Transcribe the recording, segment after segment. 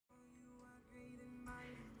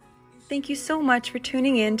Thank you so much for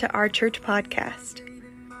tuning in to our church podcast.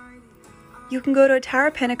 You can go to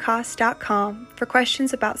atarapentecost.com for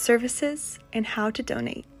questions about services and how to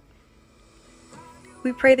donate.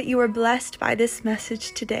 We pray that you are blessed by this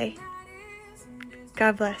message today.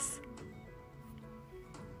 God bless.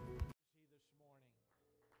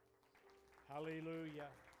 Hallelujah.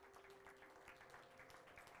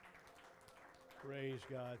 Praise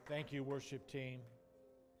God. Thank you, worship team.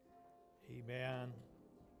 Amen.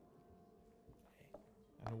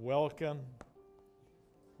 And welcome.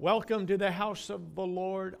 Welcome to the house of the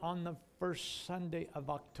Lord on the first Sunday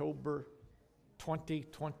of October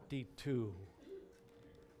 2022.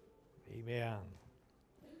 Amen.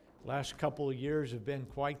 Last couple of years have been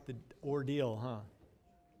quite the ordeal, huh?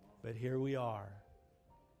 But here we are.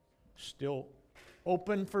 Still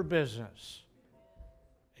open for business.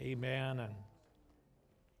 Amen. And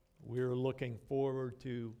we're looking forward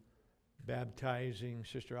to baptizing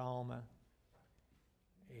Sister Alma.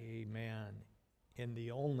 Amen. In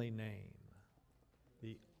the only name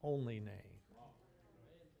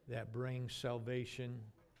that brings salvation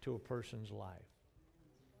to a person's life.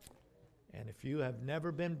 And if you have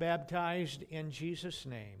never been baptized in Jesus'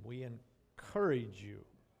 name, we encourage you.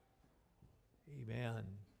 Amen.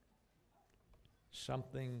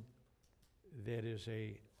 Something that is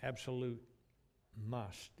an absolute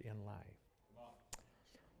must in life.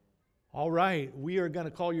 All right, we are going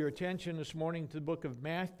to call your attention this morning to the book of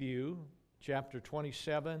Matthew, chapter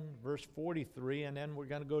 27, verse 43, and then we're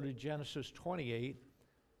going to go to Genesis 28,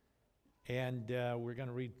 and we're going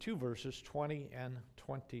to read two verses, 20 and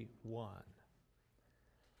 21.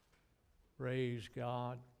 Praise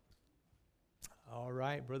God. All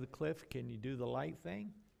right, Brother Cliff, can you do the light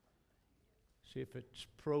thing? See if it's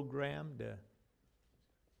programmed to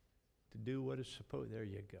do what it's supposed. There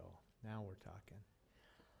you go. Now we're talking.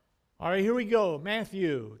 All right, here we go.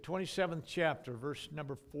 Matthew, 27th chapter, verse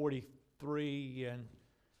number 43, and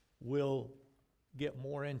we'll get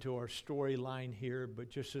more into our storyline here, but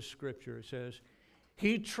just as scripture, it says,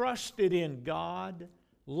 "He trusted in God,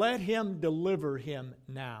 let him deliver him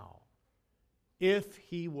now, if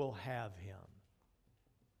he will have him."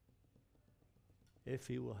 If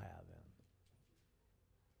he will have him.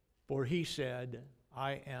 For he said,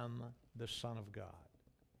 "I am the Son of God."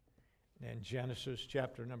 And Genesis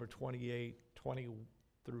chapter number 28, 20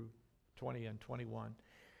 through 20 and 21.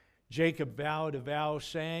 Jacob vowed a vow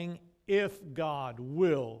saying, "If God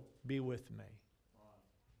will be with me,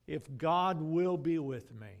 if God will be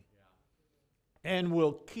with me, and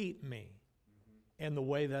will keep me in the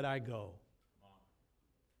way that I go,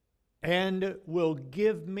 and will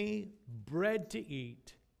give me bread to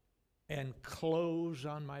eat and clothes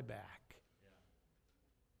on my back."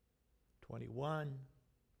 21.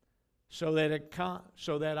 So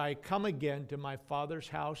that I come again to my Father's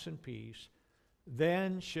house in peace,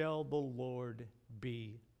 then shall the Lord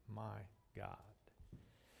be my God.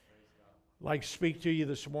 I'd like to speak to you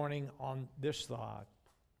this morning on this thought.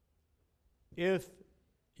 If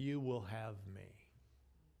you will have me.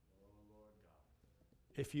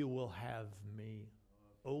 If you will have me,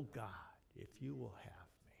 oh God, if you will have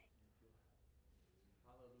me.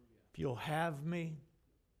 If you'll have me,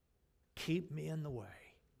 keep me in the way.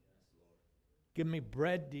 Give me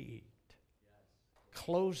bread to eat,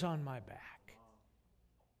 clothes on my back.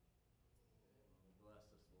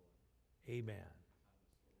 Amen.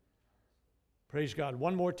 Praise God.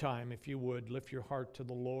 One more time, if you would, lift your heart to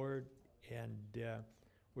the Lord, and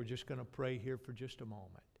we're just going to pray here for just a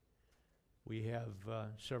moment. We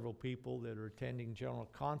have several people that are attending General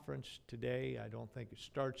Conference today. I don't think it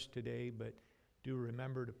starts today, but do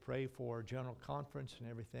remember to pray for our General Conference and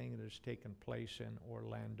everything that has taken place in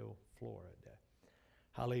Orlando, Florida.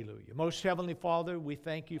 Hallelujah. Most Heavenly Father, we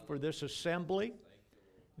thank you for this assembly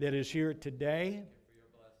that is here today.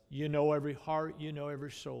 You know every heart, you know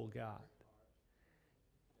every soul, God.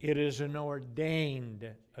 It is an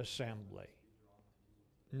ordained assembly,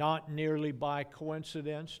 not merely by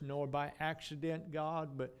coincidence nor by accident,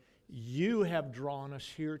 God, but you have drawn us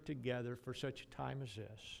here together for such a time as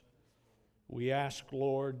this. We ask,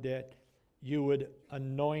 Lord, that you would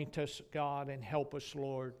anoint us, God, and help us,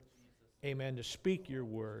 Lord, amen, to speak your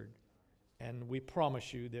word. And we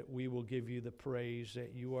promise you that we will give you the praise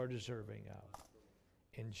that you are deserving of.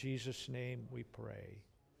 In Jesus' name we pray.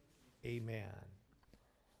 Amen.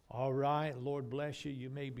 All right, Lord bless you. You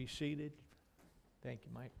may be seated. Thank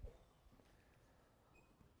you, Mike.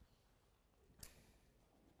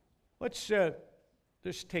 Let's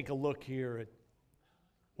just take a look here at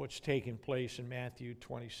what's taking place in Matthew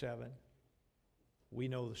 27. We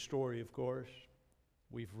know the story, of course.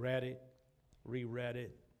 We've read it, reread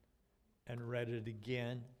it, and read it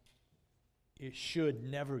again. It should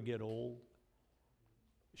never get old.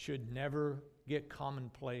 It should never get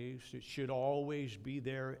commonplace. It should always be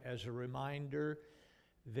there as a reminder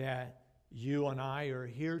that you and I are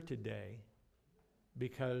here today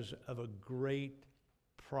because of a great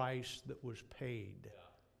price that was paid.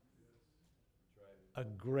 A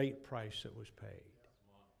great price that was paid.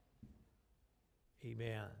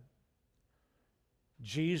 Amen.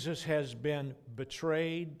 Jesus has been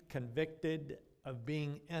betrayed, convicted of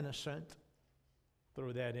being innocent.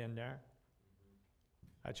 Throw that in there.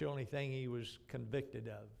 That's the only thing he was convicted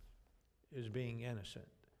of, is being innocent.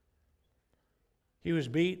 He was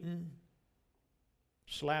beaten,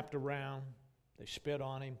 slapped around. They spit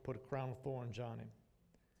on him, put a crown of thorns on him.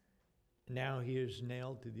 Now he is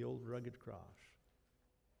nailed to the old rugged cross.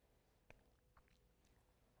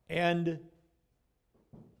 And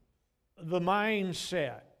the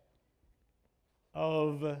mindset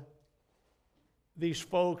of these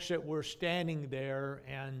folks that were standing there,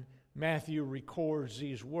 and Matthew records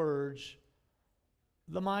these words,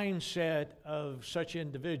 the mindset of such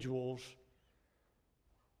individuals,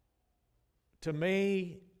 to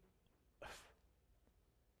me,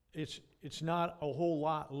 it's not a whole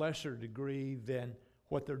lot lesser degree than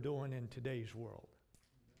what they're doing in today's world.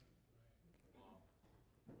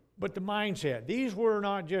 But the mindset, these were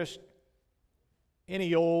not just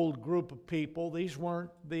any old group of people. These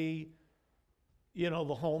weren't the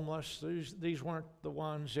homeless. These weren't the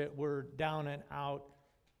ones that were down and out.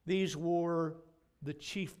 These were the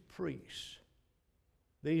chief priests.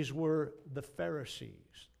 These were the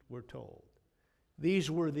Pharisees, we're told.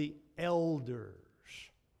 These were the elders.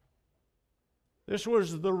 This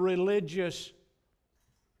was the religious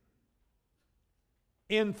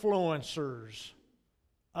influencers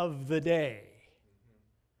of the day.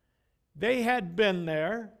 They had been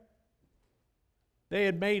there. They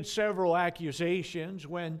had made several accusations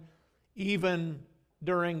when, even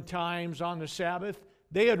during times on the Sabbath,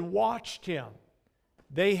 they had watched him.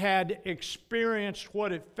 They had experienced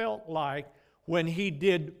what it felt like when he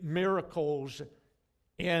did miracles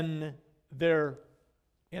in their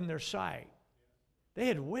sight. They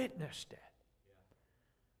had witnessed it.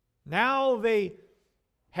 Now they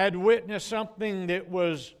had witnessed something that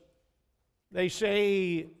was, they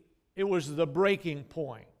say, it was the breaking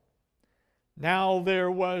point. Now there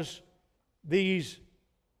was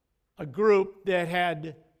a group that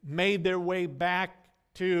had made their way back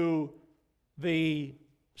to the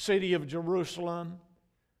city of Jerusalem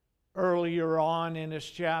earlier on in this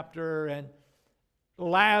chapter, and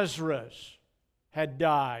Lazarus had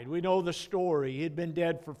died. We know the story. He had been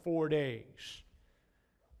dead for 4 days.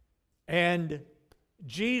 And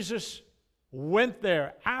Jesus went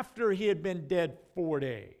there after he had been dead 4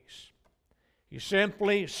 days. He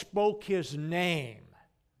simply spoke his name.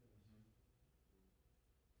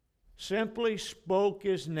 Simply spoke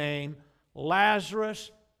his name.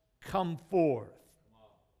 Lazarus, come forth.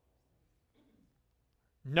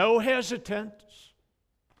 No hesitance.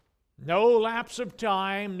 No lapse of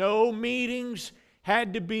time. No meetings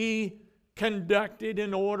had to be conducted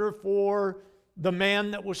in order for the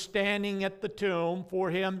man that was standing at the tomb, for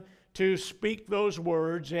him to speak those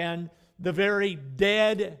words, and the very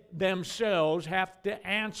dead themselves have to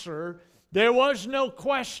answer. There was no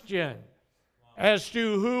question as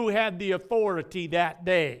to who had the authority that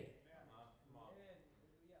day.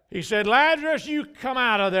 He said, Lazarus, you come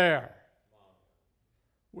out of there.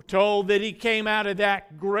 We're told that he came out of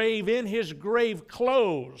that grave in his grave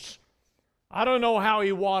clothes. I don't know how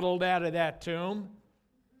he waddled out of that tomb,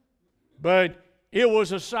 but it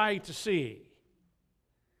was a sight to see.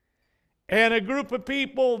 And a group of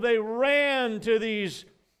people, they ran to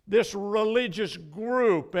this religious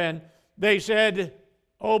group, and they said,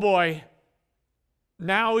 oh boy,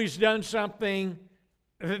 now he's done something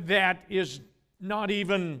that is not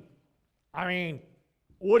even,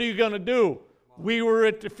 what are you going to do? We were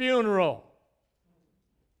at the funeral.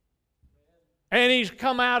 And he's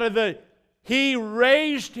come out of he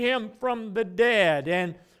raised him from the dead.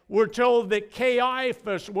 And we're told that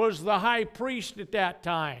Caiaphas was the high priest at that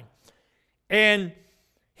time. And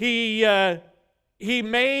he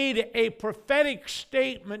made a prophetic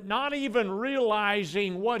statement, not even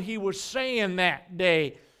realizing what he was saying that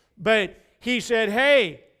day. But he said,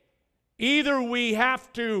 hey, either we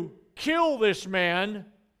have to kill this man,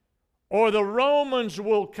 or the Romans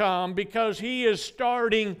will come, because he is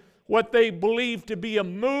starting what they believed to be a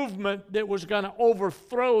movement that was going to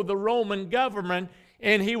overthrow the Roman government,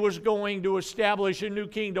 and he was going to establish a new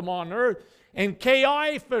kingdom on earth. And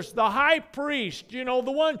Caiaphas, the high priest, you know,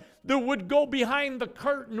 the one that would go behind the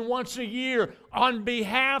curtain once a year on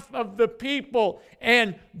behalf of the people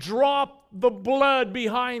and drop the blood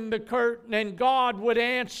behind the curtain, and God would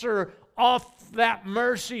answer off that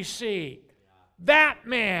mercy seat. That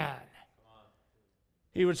man.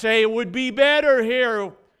 He would say, it would be better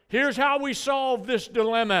here. Here's how we solve this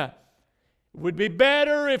dilemma. It would be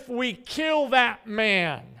better if we kill that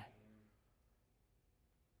man.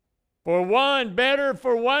 Better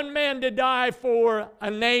for one man to die for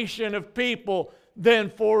a nation of people than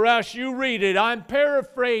for us. You read it. I'm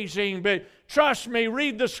paraphrasing, but trust me,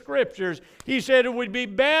 read the scriptures. He said it would be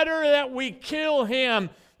better that we kill him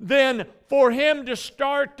than for him to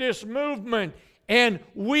start this movement and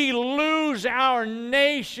we lose our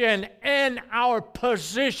nation and our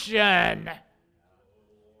position.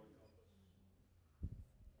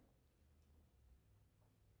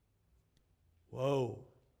 Whoa.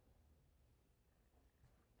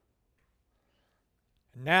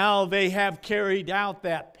 Now they have carried out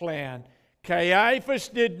that plan. Caiaphas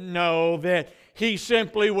didn't know that he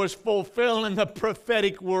simply was fulfilling the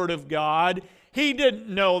prophetic word of God. He didn't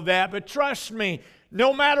know that, but trust me,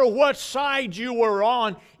 no matter what side you were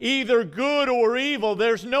on, either good or evil,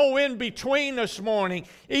 there's no in between this morning.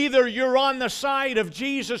 Either you're on the side of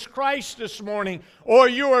Jesus Christ this morning, or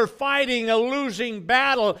you are fighting a losing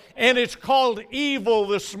battle, and it's called evil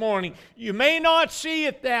this morning. You may not see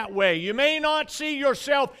it that way. You may not see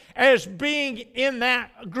yourself as being in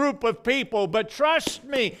that group of people, but trust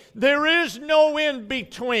me, there is no in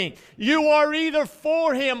between. You are either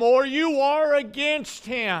for Him or you are against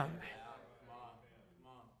Him.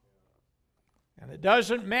 And it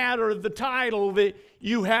doesn't matter the title that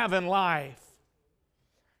you have in life.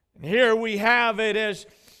 And here we have it as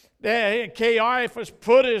Caiaphas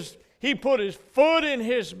put his foot in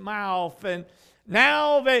his mouth, and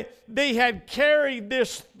now they had carried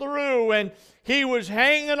this through, and he was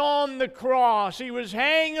hanging on the cross. He was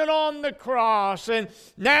hanging on the cross, and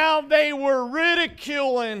now they were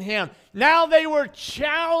ridiculing him. Now they were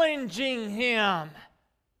challenging him.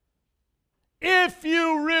 If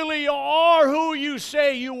you really are who you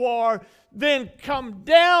say you are, then come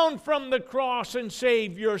down from the cross and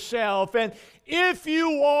save yourself. And if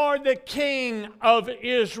you are the King of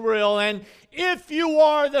Israel, and if you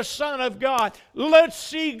are the Son of God, let's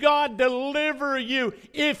see God deliver you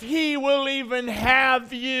if He will even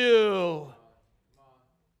have you.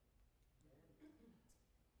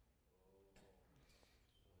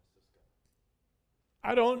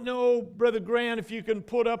 I don't know, Brother Grant, if you can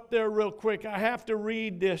put up there real quick. I have to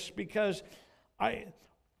read this because I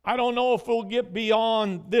don't know if we'll get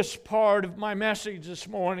beyond this part of my message this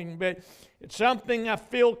morning, but it's something I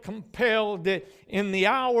feel compelled that in the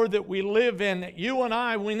hour that we live in, that you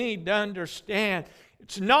and we need to understand.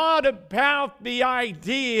 It's not about the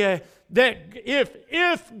idea that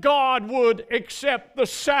if God would accept the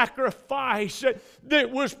sacrifice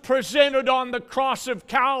that was presented on the cross of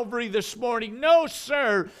Calvary this morning. No,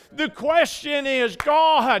 sir. The question is,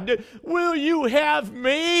 God, will you have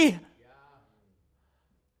me?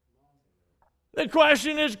 The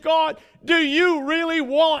question is, God, do you really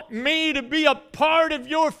want me to be a part of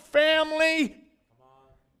your family?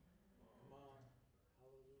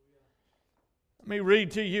 Let me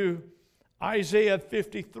read to you Isaiah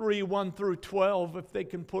 53, 1 through 12, if they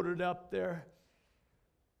can put it up there.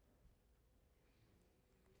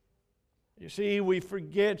 You see, we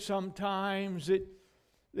forget sometimes that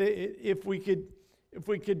if we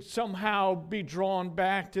could somehow be drawn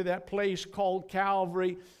back to that place called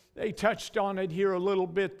Calvary. They touched on it here a little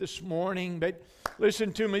bit this morning, but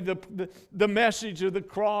listen to me, the message of the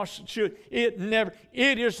cross, it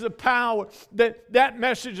is the power, that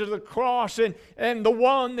message of the cross and the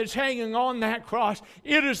one that's hanging on that cross,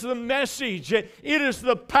 it is the message, it is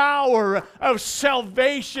the power of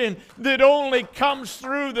salvation that only comes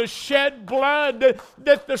through the shed blood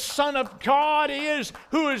that the Son of God is,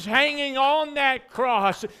 who is hanging on that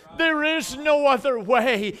cross. There is no other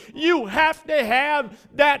way. You have to have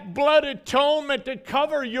that blood atonement to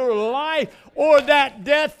cover your life, or that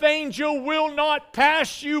death angel will not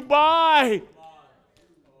pass you by.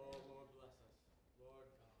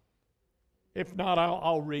 If not,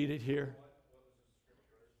 I'll read it here.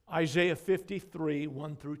 Isaiah 53,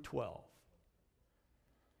 1 through 12.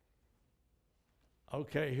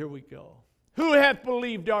 Okay, here we go. Who hath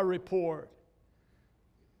believed our report?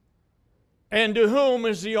 And to whom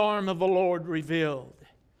is the arm of the Lord revealed?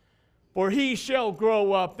 For he shall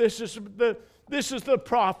grow up. This is the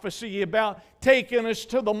prophecy about taken us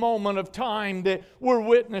to the moment of time that we're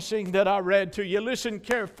witnessing that I read to you. Listen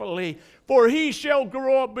carefully. For he shall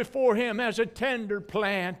grow up before him as a tender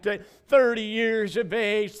plant, 30 years of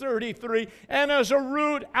age, 33, and as a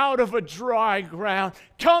root out of a dry ground,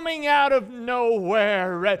 coming out of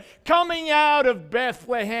nowhere, coming out of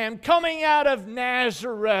Bethlehem, coming out of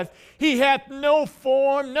Nazareth. He hath no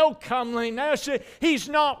form, no comeliness. He's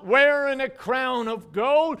not wearing a crown of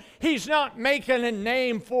gold. He's not making a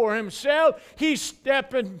name for himself. He's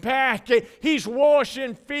stepping back. He's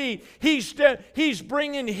washing feet. He's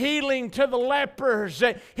bringing healing to the lepers.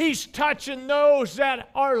 He's touching those that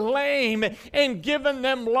are lame and giving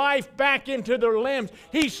them life back into their limbs.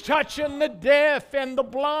 He's touching the deaf and the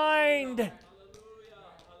blind.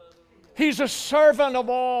 He's a servant of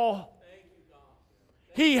all.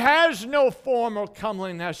 He has no form or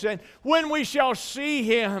comeliness. And when we shall see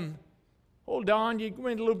him, hold on, you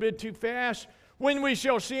went a little bit too fast. When we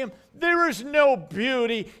shall see him, there is no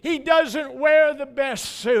beauty. He doesn't wear the best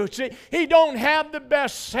suits. He don't have the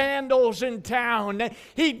best sandals in town.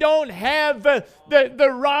 He don't have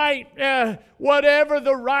the right, whatever,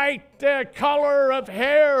 the right color of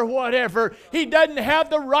hair, whatever. He doesn't have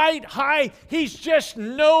the right height. He's just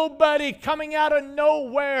nobody coming out of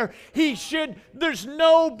nowhere. There's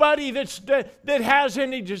nobody that has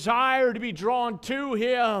any desire to be drawn to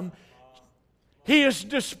him. He is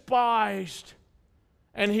despised.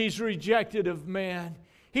 And he's rejected of man.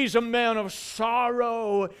 He's a man of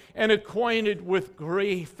sorrow and acquainted with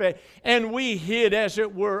grief. And we hid, as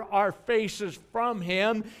it were, our faces from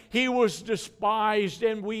him. He was despised,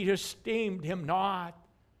 and we esteemed him not.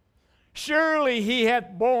 Surely he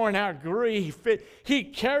hath borne our grief. He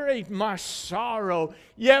carried my sorrow.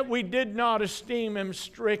 Yet we did not esteem him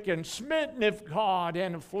stricken, smitten of God,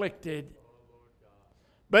 and afflicted.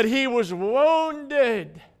 But he was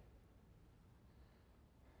wounded.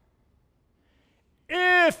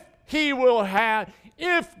 If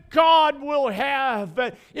God will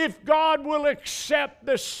accept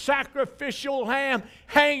the sacrificial lamb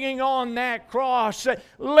hanging on that cross,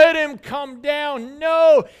 let him come down.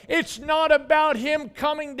 No, it's not about him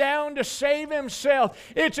coming down to save himself.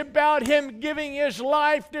 It's about him giving his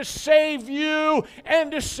life to save you and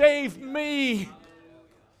to save me.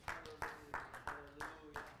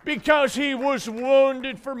 Because he was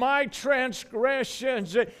wounded for my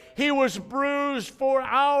transgressions. He was bruised for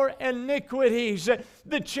our iniquities.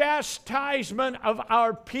 The chastisement of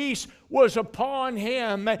our peace was upon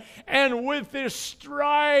him. And with his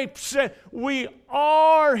stripes we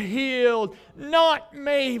are healed. Not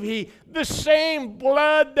maybe. The same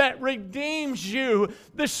blood that redeems you.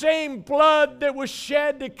 The same blood that was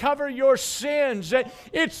shed to cover your sins.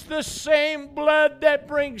 It's the same blood that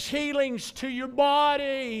brings healings to your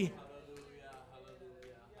body.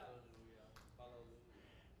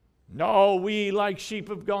 No, we like sheep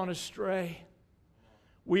have gone astray.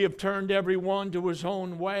 We have turned every one to his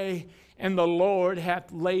own way, and the Lord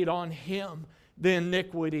hath laid on him the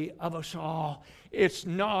iniquity of us all. It's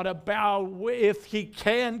not about if he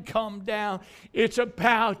can come down. It's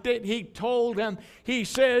about that he told him. He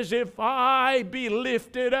says, if I be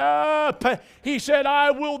lifted up, he said,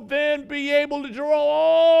 I will then be able to draw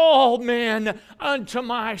all men unto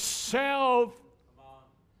myself.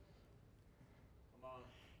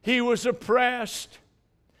 He was oppressed.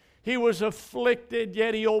 He was afflicted,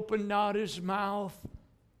 yet he opened not his mouth.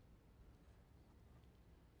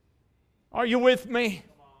 Are you with me?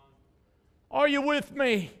 Are you with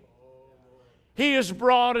me? He is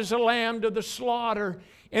brought as a lamb to the slaughter,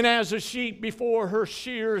 and as a sheep before her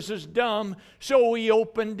shears is dumb, so he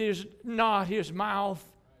opened not his mouth.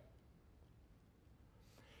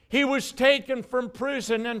 He was taken from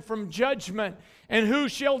prison and from judgment. And who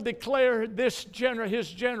shall declare his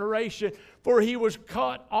generation? For he was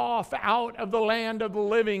cut off out of the land of the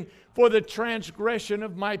living for the transgression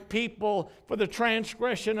of my people. For the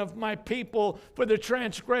transgression of my people. For the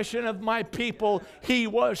transgression of my people. He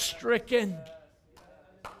was stricken.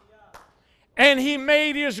 And he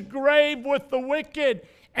made his grave with the wicked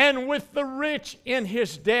and with the rich in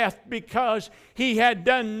his death, because he had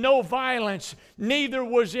done no violence, neither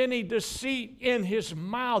was any deceit in his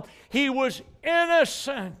mouth. He was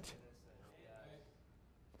innocent.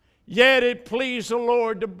 Yet it pleased the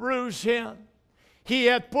Lord to bruise him. He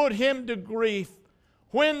hath put him to grief.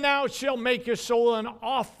 When thou shalt make his soul an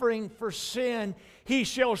offering for sin, he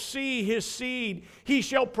shall see his seed. He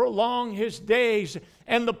shall prolong his days,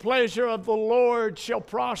 and the pleasure of the Lord shall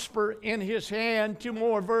prosper in his hand. 2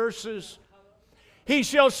 more verses. He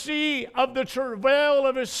shall see of the travail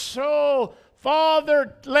of his soul,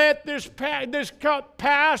 Father, let this cup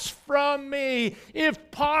pass from me.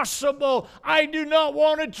 If possible, I do not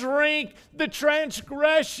want to drink the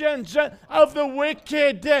transgressions of the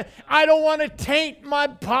wicked. I don't want to taint my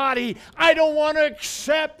body. I don't want to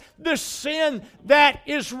accept the sin that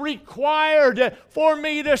is required for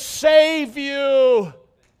me to save you.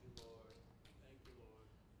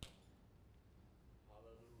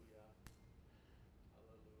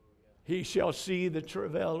 He shall see the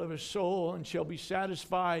travail of his soul and shall be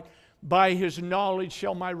satisfied. By his knowledge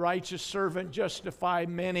shall my righteous servant justify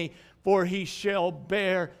many, for he shall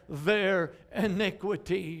bear their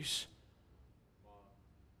iniquities.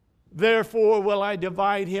 Therefore will I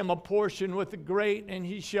divide him a portion with the great, and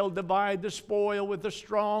he shall divide the spoil with the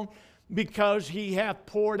strong. Because he hath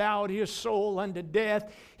poured out his soul unto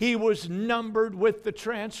death, he was numbered with the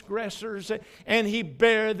transgressors, and he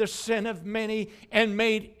bare the sin of many, and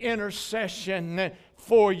made intercession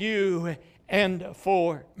for you and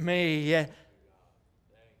for me.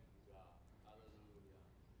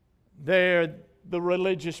 They're the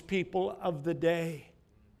religious people of the day.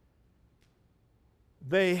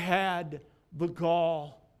 They had the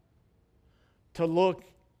gall to look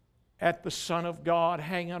at the Son of God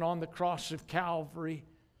hanging on the cross of Calvary,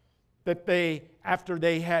 that after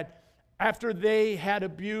they had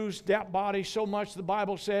abused that body so much, the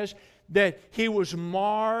Bible says that he was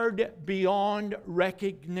marred beyond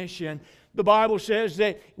recognition. The Bible says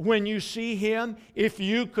that when you see him, if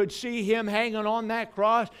you could see him hanging on that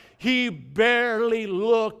cross, he barely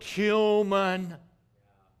looked human.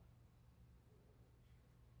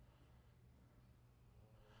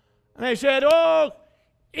 And they said, oh,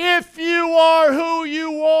 if you are who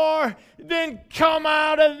you are, then come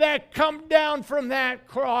down from that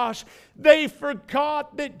cross. They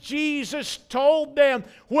forgot that Jesus told them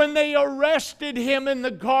when they arrested him in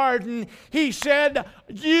the garden, he said,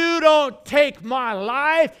 you don't take my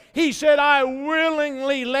life. He said, I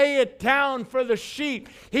willingly lay it down for the sheep.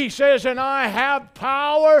 He says, and I have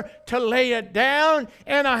power to lay it down,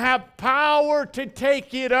 and I have power to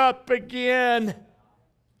take it up again.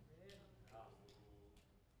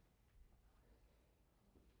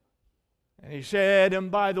 And he said, and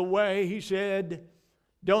by the way, he said,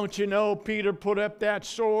 don't you know Peter put up that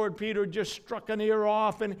sword? Peter just struck an ear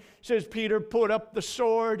off, and says Peter put up the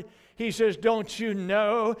sword. He says, don't you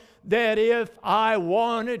know that if I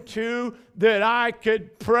wanted to, that I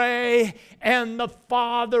could pray and the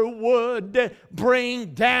Father would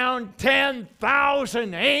bring down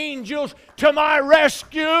 10,000 angels to my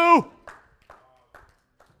rescue?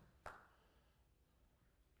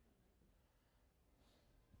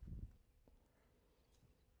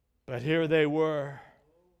 But here they were.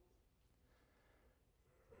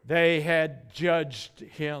 They had judged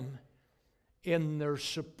him in their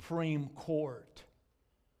supreme court.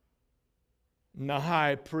 And the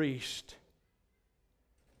high priest,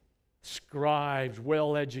 scribes,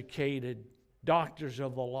 well-educated, doctors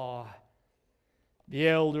of the law. The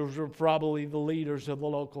elders were probably the leaders of the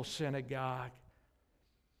local synagogue.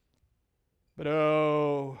 But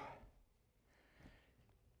oh,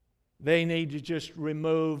 they need to just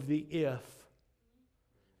remove the if.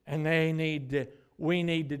 And we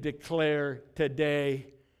need to declare today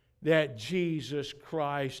that Jesus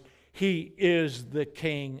Christ, He is the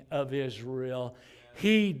King of Israel.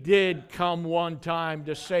 He did come one time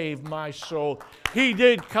to save my soul. He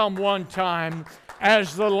did come one time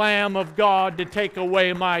as the Lamb of God to take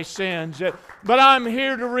away my sins. But I'm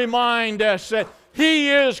here to remind us that He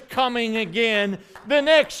is coming again. The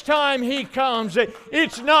next time He comes,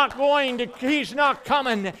 He's not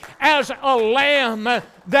coming as a lamb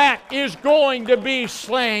that is going to be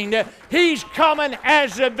slain. He's coming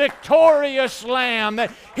as a victorious lamb.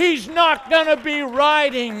 He's not going to be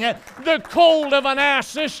riding the colt of an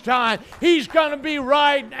ass this time. He's going to be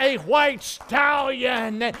riding a white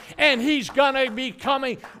stallion, and He's going to be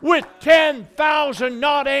coming with 10,000,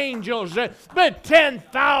 not angels, but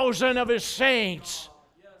 10,000 of His saints.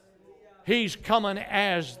 He's coming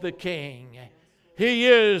as the King. He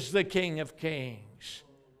is the King of Kings.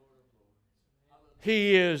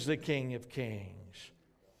 He is the King of Kings.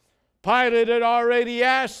 Pilate had already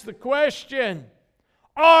asked the question,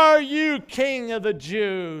 "Are you King of the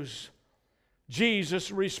Jews?"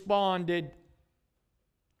 Jesus responded,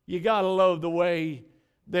 you got to love the way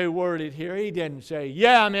they worded here. He didn't say,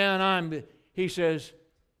 "Yeah, man, He says,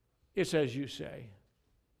 "It's as you say."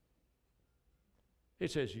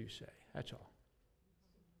 It's as you say. That's all.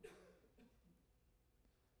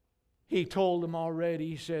 He told them already.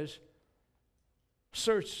 He says,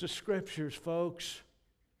 search the Scriptures, folks.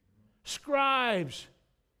 Scribes,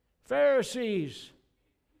 Pharisees,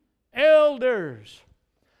 elders,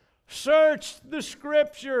 Search the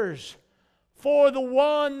Scriptures for the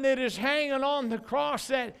one that is hanging on the cross,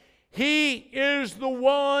 that He is the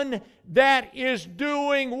one that is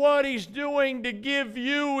doing what He's doing to give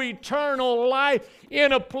you eternal life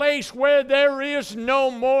in a place where there is no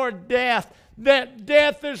more death. That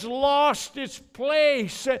death has lost its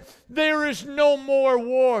place. There is no more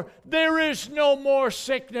war. There is no more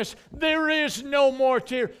sickness. There is no more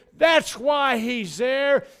tear. That's why He's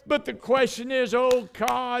there. But the question is, oh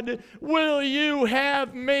God, will You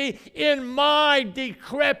have me in my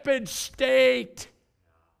decrepit state?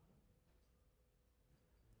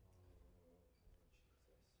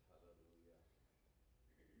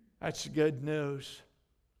 That's the good news.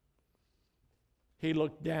 He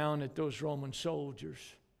looked down at those Roman soldiers.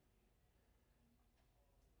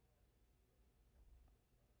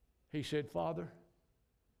 He said, Father,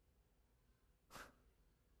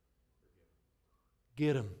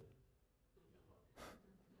 get them.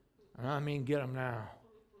 And I mean get them now.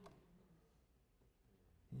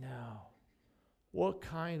 No. What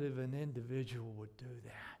kind of an individual would do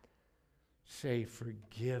that? Say,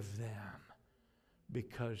 forgive them,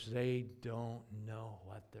 because they don't know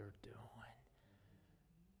what they're doing.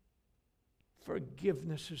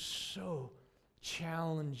 Forgiveness is so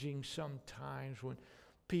challenging sometimes when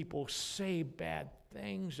people say bad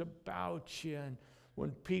things about you and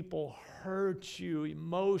when people hurt you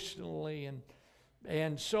emotionally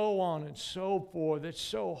and so on and so forth. It's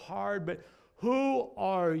so hard, but who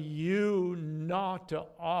are you not to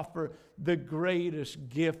offer the greatest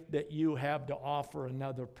gift that you have to offer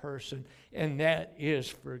another person, and that is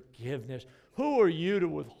forgiveness? Who are you to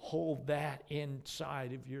withhold that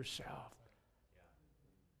inside of yourself?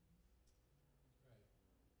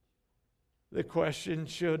 The question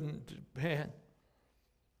shouldn't have been,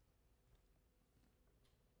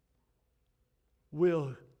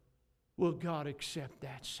 will God accept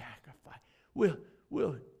that sacrifice?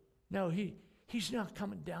 No, He's not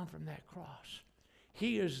coming down from that cross.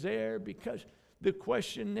 He is there because the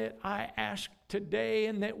question that I ask today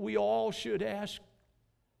and that we all should ask,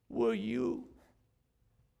 will you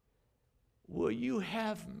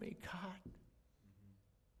have me, God?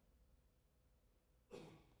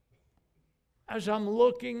 As I'm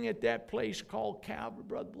looking at that place called Calvary,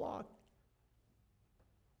 Brother Block,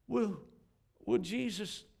 will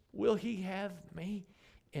Jesus, will He have me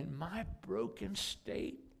in my broken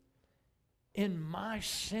state, in my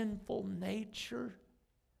sinful nature?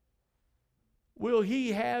 Will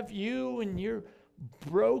He have you in your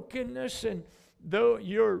brokenness and though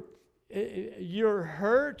your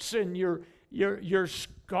hurts and your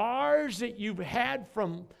scars that you've had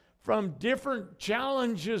from different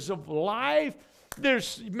challenges of life?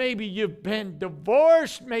 Maybe you've been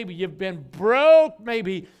divorced, maybe you've been broke,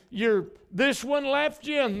 maybe this one left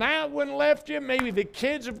you and that one left you, maybe the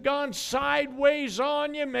kids have gone sideways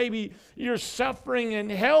on you, maybe you're suffering in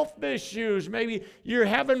health issues, maybe you're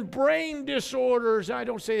having brain disorders. I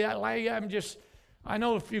don't say that like I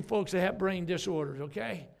know a few folks that have brain disorders,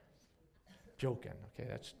 okay? Joking,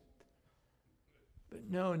 okay, but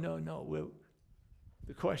no.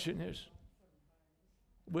 The question is,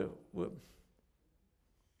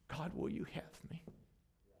 God, will you have me?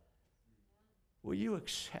 Will you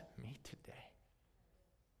accept me today?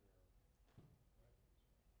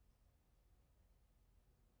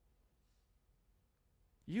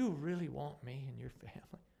 You really want me in your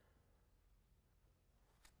family?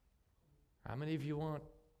 How many of you want?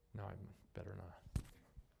 No, I better not.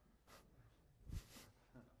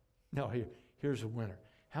 No, here's a winner.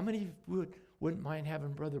 How many of you wouldn't mind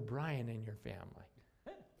having Brother Brian in your family?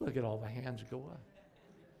 Look at all the hands go up.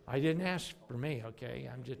 I didn't ask for me, okay?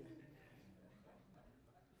 I'm just...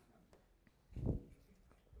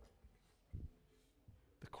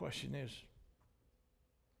 The question is,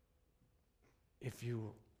 if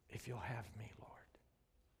you'll have me, Lord.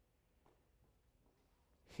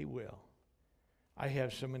 He will. I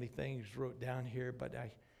have so many things wrote down here, but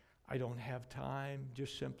I don't have time.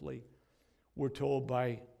 Just simply, we're told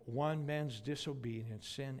by one man's disobedience,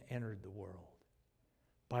 sin entered the world.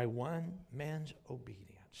 By one man's obedience,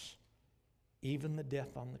 even the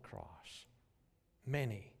death on the cross,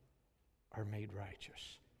 many are made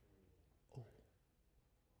righteous. Oh.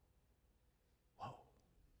 Whoa.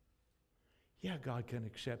 Yeah, God can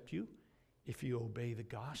accept you if you obey the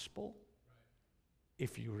gospel.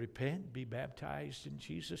 If you repent, be baptized in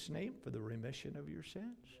Jesus' name for the remission of your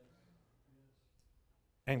sins.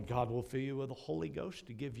 And God will fill you with the Holy Ghost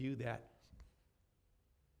to give you that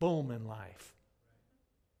boom in life.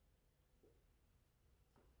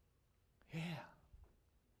 Yeah.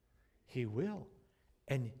 He will.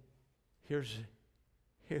 And here's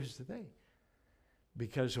the thing.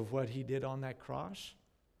 because of what he did on that cross?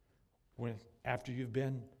 After you've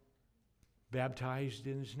been baptized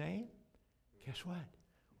in his name, guess what?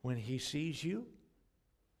 When he sees you,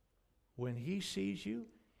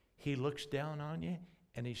 he looks down on you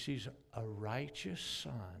and he sees a righteous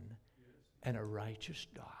son and a righteous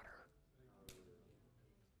daughter.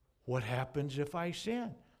 What happens if I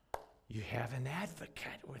sin? You have an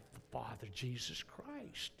advocate with the Father, Jesus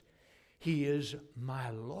Christ. He is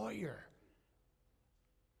my lawyer.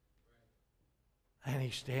 And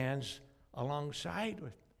he stands alongside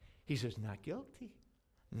with, he says, not guilty.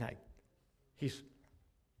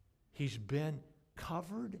 He's been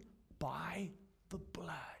covered by the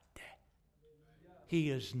blood. He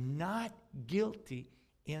is not guilty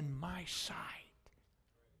in my sight.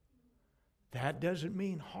 That doesn't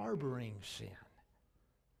mean harboring sin.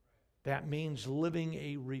 That means living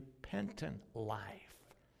a repentant life.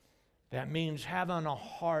 That means having a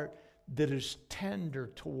heart that is tender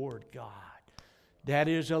toward God. That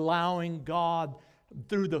is allowing God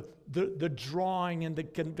through the drawing and the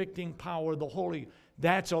convicting power of the Holy.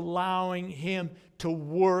 That's allowing Him to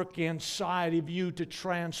work inside of you to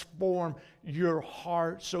transform your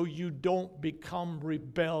heart so you don't become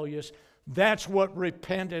rebellious. That's what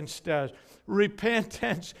repentance does.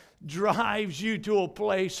 Repentance drives you to a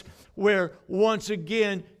place where once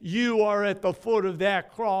again you are at the foot of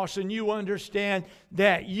that cross and you understand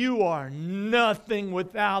that you are nothing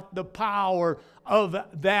without the power of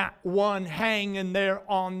that one hanging there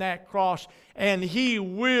on that cross. And He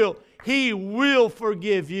will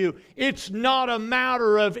forgive you. It's not a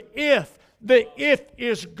matter of if. The if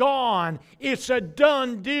is gone. It's a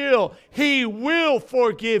done deal. He will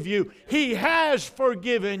forgive you. He has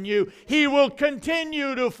forgiven you. He will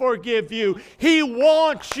continue to forgive you. He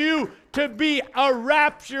wants you to be a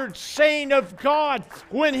raptured saint of God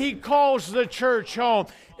when He calls the church home.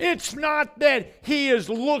 It's not that He is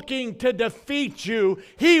looking to defeat you.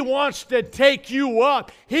 He wants to take you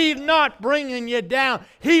up. He's not bringing you down.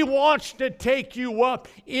 He wants to take you up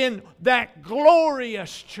in that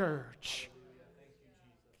glorious church.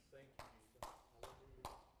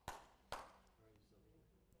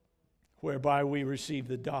 Whereby we receive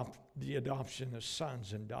the adoption of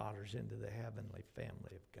sons and daughters into the heavenly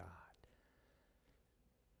family of God.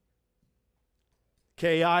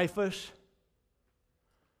 Caiaphas,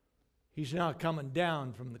 he's not coming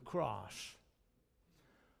down from the cross.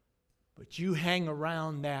 But you hang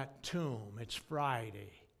around that tomb. It's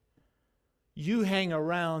Friday. You hang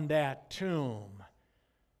around that tomb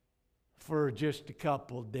for just a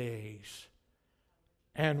couple days.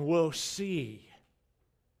 And we'll see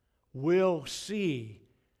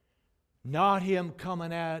not Him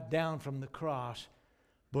coming down from the cross,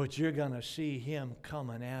 but you're going to see Him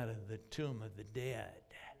coming out of the tomb of the dead.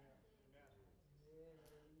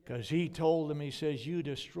 Because He told them, He says, you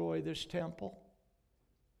destroy this temple,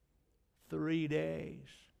 3 days,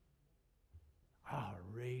 I'll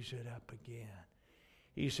raise it up again.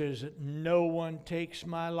 He says, no one takes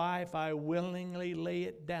my life, I willingly lay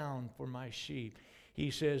it down for my sheep. He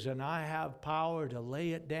says, and I have power to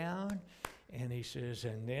lay it down. And He says,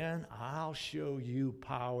 and then I'll show you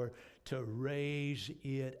power to raise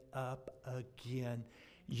it up again.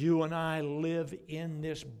 You and I live in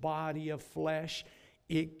this body of flesh.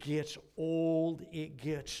 It gets old, it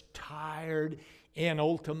gets tired, and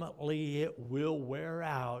ultimately it will wear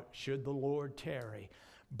out should the Lord tarry.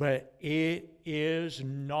 But it is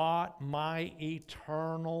not my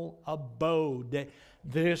eternal abode.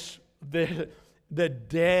 The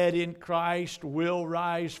dead in Christ will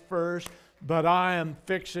rise first, but I am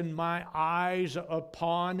fixing my eyes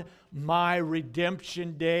upon my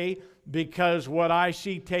redemption day, because what I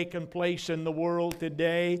see taking place in the world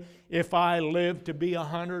today, if I live to be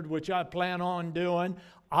 100, which I plan on doing,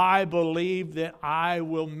 I believe that I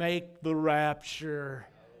will make the rapture.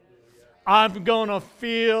 I'm going to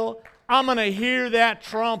hear that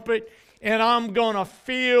trumpet, and I'm going to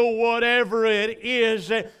feel whatever it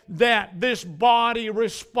is that this body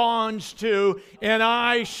responds to, and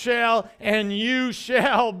I shall and you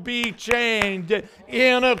shall be changed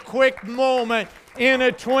in a quick moment, in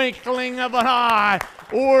a twinkling of an eye.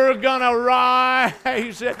 We're going to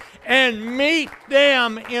rise and meet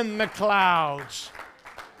them in the clouds.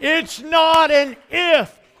 It's not an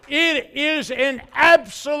if, it is an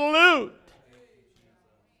absolute.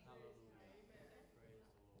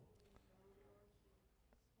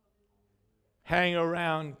 Hang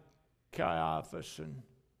around Caiaphas and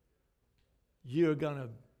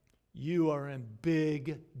you are in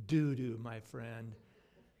big doo-doo, my friend.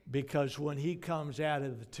 Because when he comes out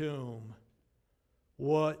of the tomb,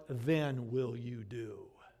 what then will you do?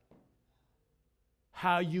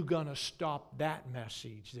 How you going to stop that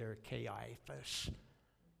message there, Caiaphas?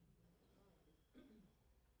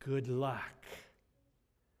 Good luck.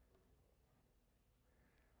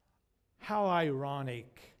 How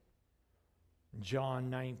ironic. In John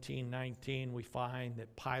 19:19, we find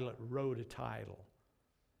that Pilate wrote a title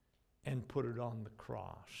and put it on the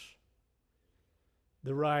cross.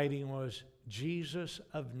 The writing was Jesus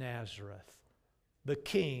of Nazareth, the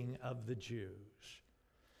King of the Jews.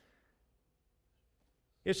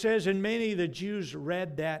 It says, and many of the Jews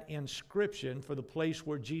read that inscription, for the place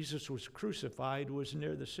where Jesus was crucified was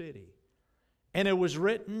near the city. And it was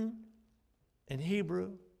written in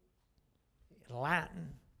Hebrew, in Latin,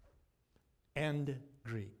 and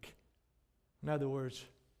Greek. In other words,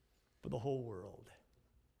 for the whole world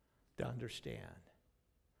to understand.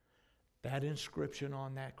 That inscription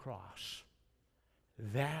on that cross,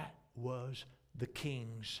 that was the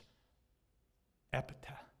king's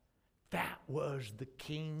epitaph. That was the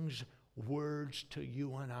king's words to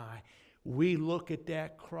you and I. We look at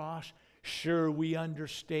that cross, sure, we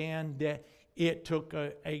understand that it took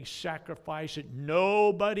a sacrifice that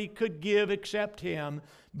nobody could give except him.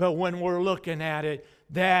 But when we're looking at it,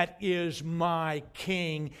 that is my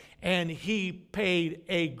king, and he paid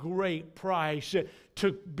a great price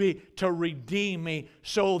to redeem me,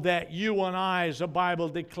 so that you and I, as the Bible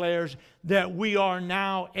declares, that we are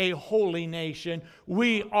now a holy nation.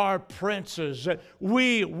 We are princes.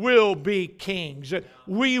 We will be kings.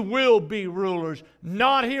 We will be rulers,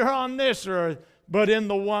 not here on this earth, but in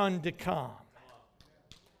the one to come.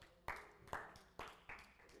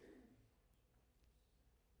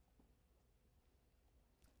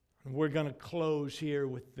 And we're going to close here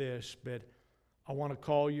with this, but I want to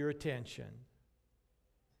call your attention.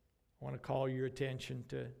 I want to call your attention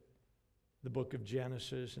to the book of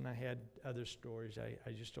Genesis, and I had other stories.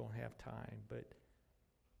 I just don't have time, but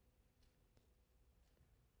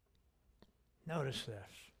notice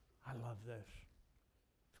this. I love this.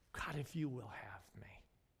 God, if you will have me.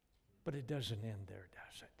 But it doesn't end there,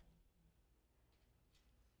 does it?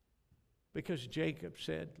 Because Jacob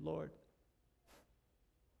said, Lord,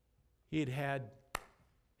 he'd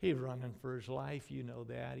running for his life, you know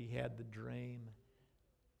that. He had the dream.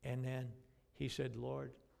 And then he said,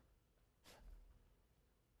 Lord,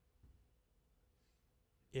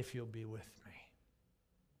 if you'll be with me.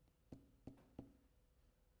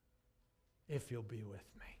 If you'll be with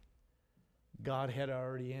me. God had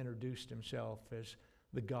already introduced himself as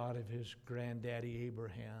the God of his granddaddy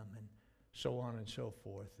Abraham, and so on and so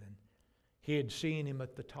forth. And he had seen him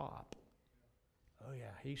at the top. Oh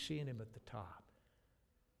yeah, he's seen him at the top.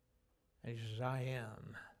 And he says, I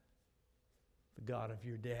am the God of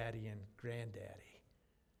your daddy and granddaddy.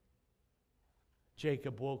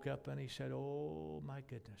 Jacob woke up and he said, oh my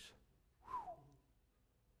goodness.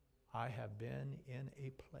 I have been in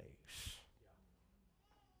a place,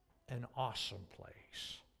 an awesome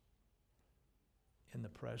place, in the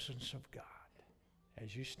presence of God,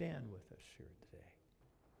 as you stand with us here today.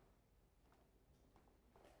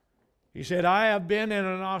 He said, I have been in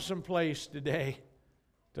an awesome place today,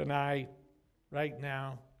 tonight, right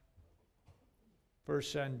now,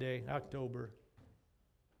 first Sunday, October.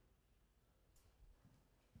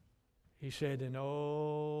 He said, and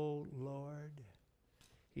oh Lord,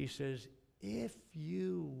 he says, if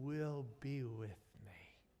you will be with me.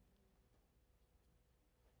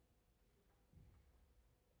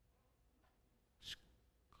 It's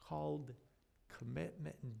called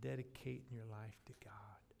commitment and dedicating your life to God.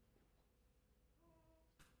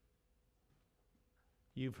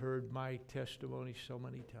 You've heard my testimony so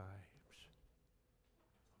many times.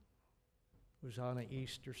 It was on an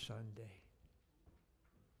Easter Sunday.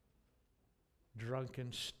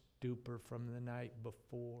 Drunken stupor from the night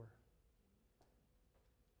before.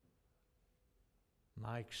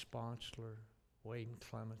 Mike Sponsler, Wayne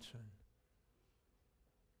Clemenson.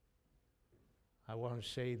 I want to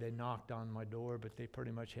say they knocked on my door, but they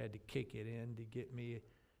pretty much had to kick it in to get me,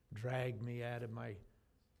 drag me out of my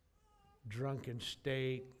drunken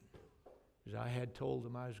state, because I had told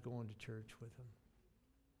them I was going to church with them.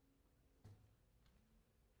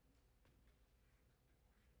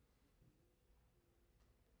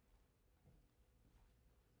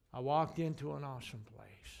 I walked into an awesome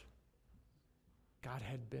place. God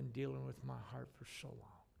had been dealing with my heart for so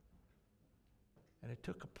long. And it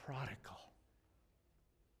took a prodigal.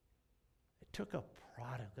 It took a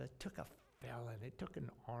prodigal. It took a felon. It took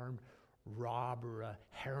an armed robber, a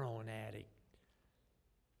heroin addict.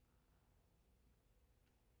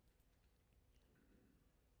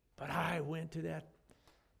 But I walked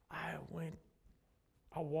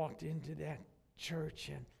into that church,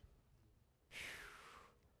 and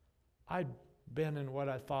I'd been in what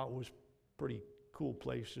I thought was pretty cool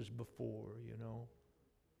places before, you know.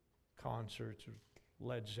 Concerts with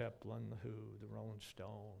Led Zeppelin, The Who, the Rolling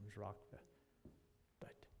Stones, rock.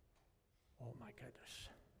 But, oh my goodness,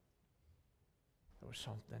 there was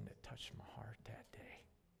something that touched my heart that day.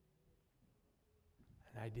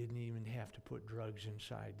 And I didn't even have to put drugs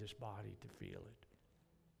inside this body to feel it.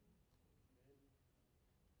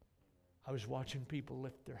 I was watching people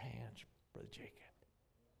lift their hands, Brother Jacob.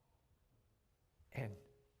 And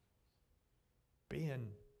being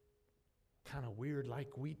kind of weird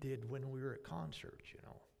like we did when we were at concerts, you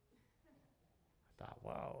know. I thought,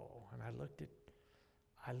 wow. And I looked at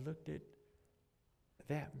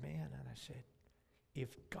that man and I said, if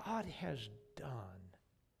God has done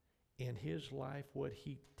in his life what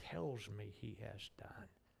he tells me he has done,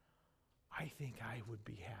 I think I would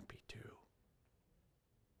be happy too.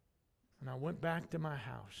 And I went back to my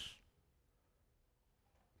house.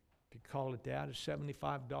 If you call it that, a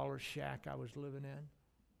 $75 shack I was living in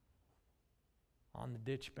on the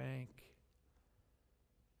ditch bank.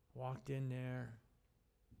 Walked in there.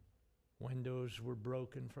 Windows were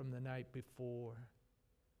broken from the night before.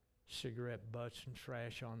 Cigarette butts and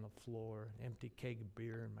trash on the floor. An empty keg of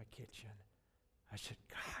beer in my kitchen. I said,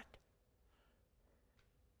 God,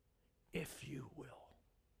 if you will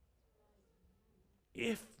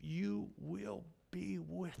be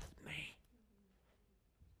with me.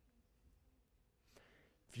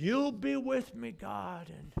 If you'll be with me, God,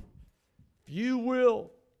 and if you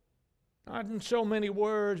will, not in so many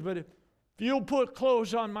words, but if you'll put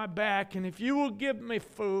clothes on my back, and if you will give me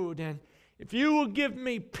food, and if you will give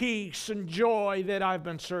me peace and joy that I've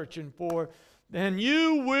been searching for, then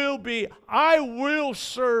I will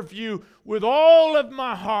serve you with all of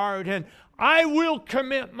my heart, and I will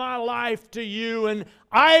commit my life to you, and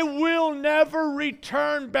I will never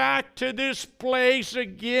return back to this place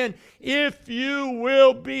again if you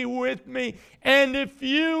will be with me. And if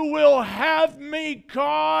you will have me,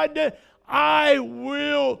 God, I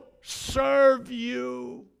will serve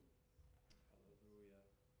you.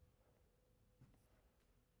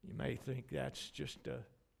 You may think that's just a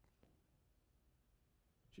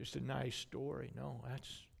nice story. No,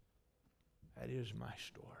 that is my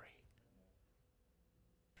story.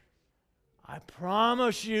 I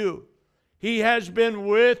promise you, he has been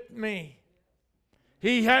with me.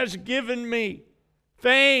 He has given me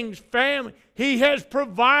things, family. He has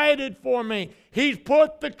provided for me. He's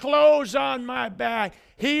put the clothes on my back.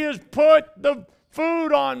 He has put the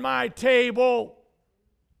food on my table.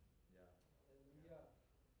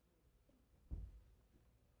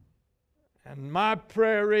 And my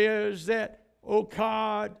prayer is that, oh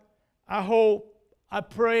God, I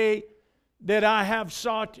pray that I have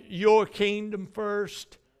sought your kingdom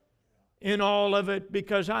first in all of it,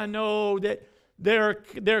 because I know that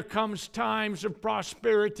there comes times of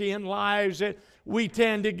prosperity in lives that we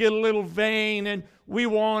tend to get a little vain and we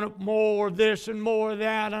want more of this and more of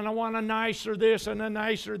that, and I want a nicer this and a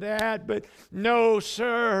nicer that. But no,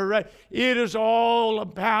 sir, it is all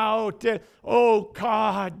about, oh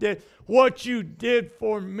God, what you did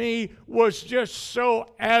for me was just so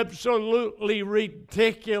absolutely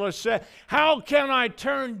ridiculous. How can I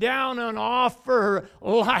turn down an offer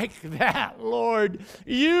like that, Lord?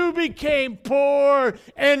 You became poor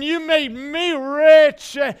and you made me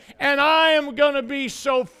rich, and I am going to be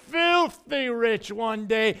so filthy rich one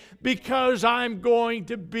day because I'm going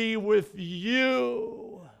to be with you.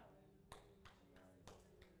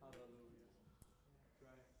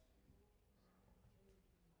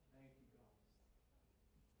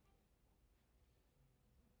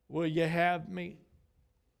 Will you have me?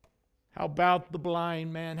 How about the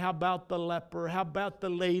blind man? How about the leper? How about the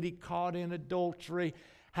lady caught in adultery?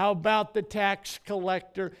 How about the tax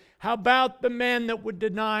collector? How about the man that would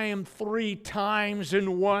deny him 3 times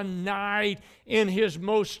in one night in his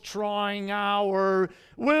most trying hour?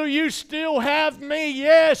 Will you still have me?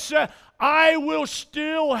 Yes, I will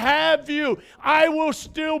still have you. I will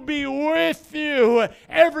still be with you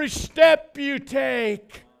every step you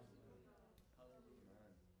take.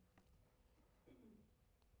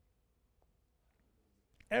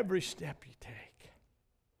 Every step you take.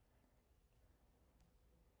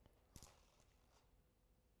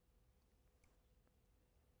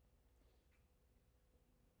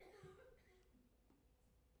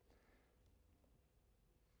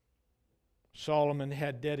 Solomon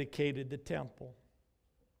had dedicated the temple.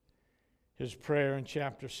 His prayer in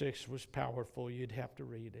chapter 6 was powerful. You'd have to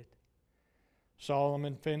read it.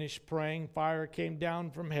 Solomon finished praying. Fire came down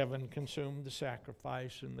from heaven, consumed the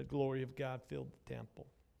sacrifice, and the glory of God filled the temple.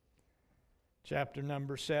 Chapter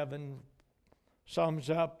number 7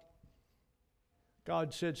 sums up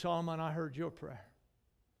God said, Solomon, I heard your prayer.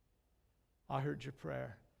 I heard your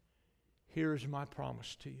prayer. Here's my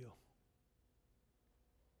promise to you.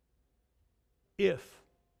 If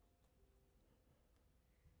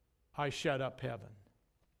I shut up heaven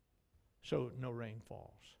so no rain falls,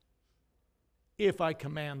 if I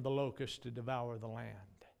command the locusts to devour the land,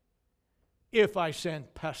 if I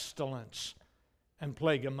send pestilence and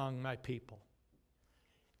plague among my people,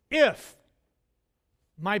 if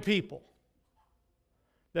my people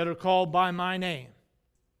that are called by my name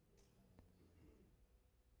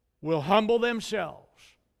will humble themselves,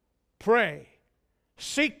 pray,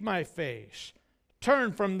 seek my face,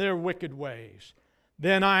 turn from their wicked ways,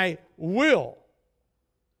 then I will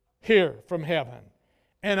hear from heaven,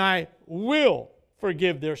 and I will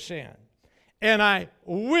forgive their sin, and I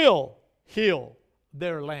will heal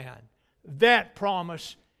their land. That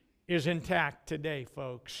promise is intact today,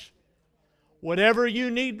 folks. Whatever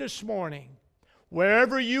you need this morning,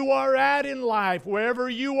 wherever you are at in life, wherever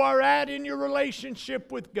you are at in your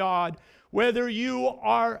relationship with God, whether you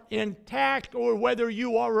are intact or whether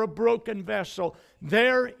you are a broken vessel,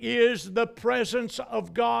 there is the presence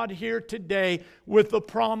of God here today with the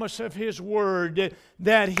promise of His Word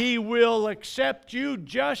that He will accept you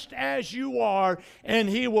just as you are, and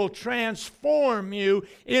He will transform you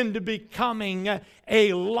into becoming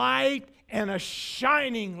a light and a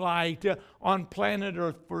shining light on planet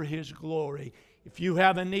Earth for His glory. If you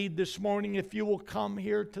have a need this morning, if you will come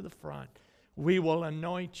here to the front, we will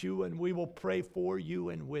anoint you and we will pray for you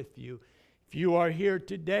and with you. If you are here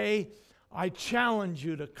today, I challenge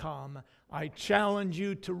you to come. I challenge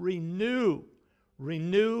you to renew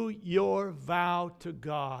your vow to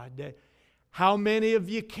God. How many of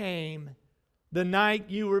you came the night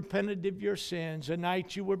you repented of your sins, the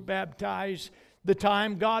night you were baptized, the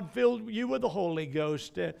time God filled you with the Holy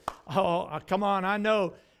Ghost? Come on, I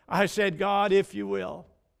know. I said, God, if you will,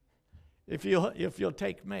 if you'll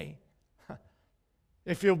take me,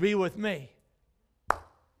 if you'll be with me,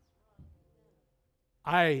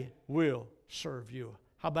 I will serve you.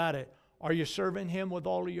 How about it? Are you serving Him with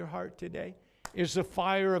all of your heart today? Is the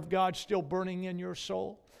fire of God still burning in your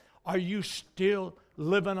soul? Are you still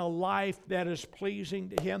living a life that is pleasing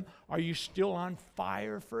to Him? Are you still on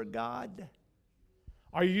fire for God?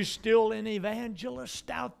 Are you still an evangelist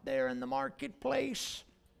out there in the marketplace?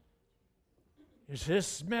 Is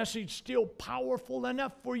this message still powerful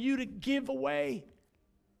enough for you to give away?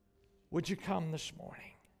 Would you come this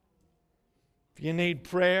morning? If you need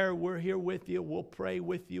prayer, we're here with you. We'll pray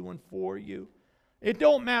with you and for you. It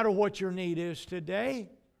don't matter what your need is today.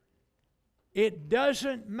 It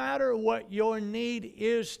doesn't matter what your need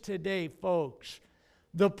is today, folks.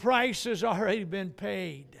 The price has already been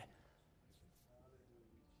paid.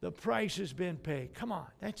 The price has been paid. Come on,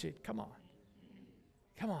 that's it. Come on.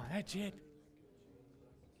 Come on, that's it.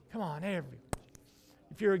 Come on, everyone.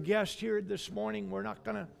 If you're a guest here this morning,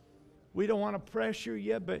 we don't want to pressure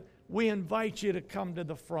you, but we invite you to come to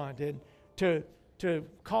the front and to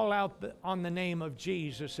call out on the name of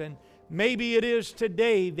Jesus. And maybe it is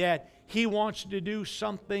today that He wants to do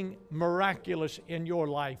something miraculous in your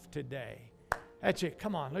life today. That's it.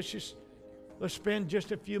 Come on, let's spend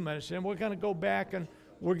just a few minutes, and we're going to go back and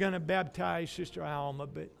we're going to baptize Sister Alma.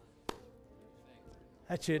 But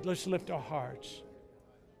that's it. Let's lift our hearts.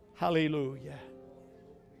 Hallelujah.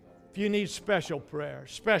 If you need special prayer,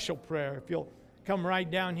 if you'll come right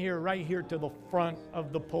down here, right here to the front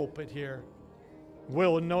of the pulpit here,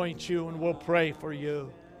 we'll anoint you and we'll pray for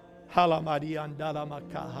you. Where's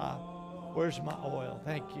my oil?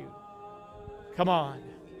 Thank you. Come on.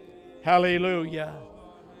 Hallelujah.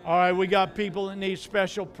 All right, we got people that need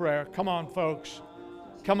special prayer. Come on, folks.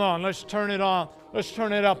 Come on, let's turn it on. Let's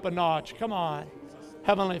turn it up a notch. Come on.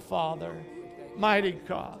 Heavenly Father, mighty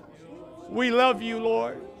God, we love you,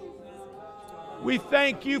 Lord. We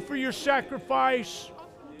thank you for your sacrifice.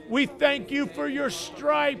 We thank you for your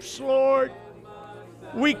stripes, Lord.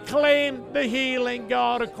 We claim the healing,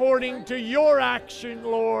 God, according to your action,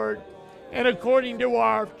 Lord, and according to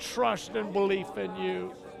our trust and belief in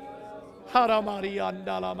you.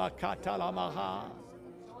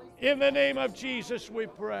 In the name of Jesus we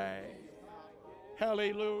pray.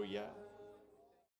 Hallelujah.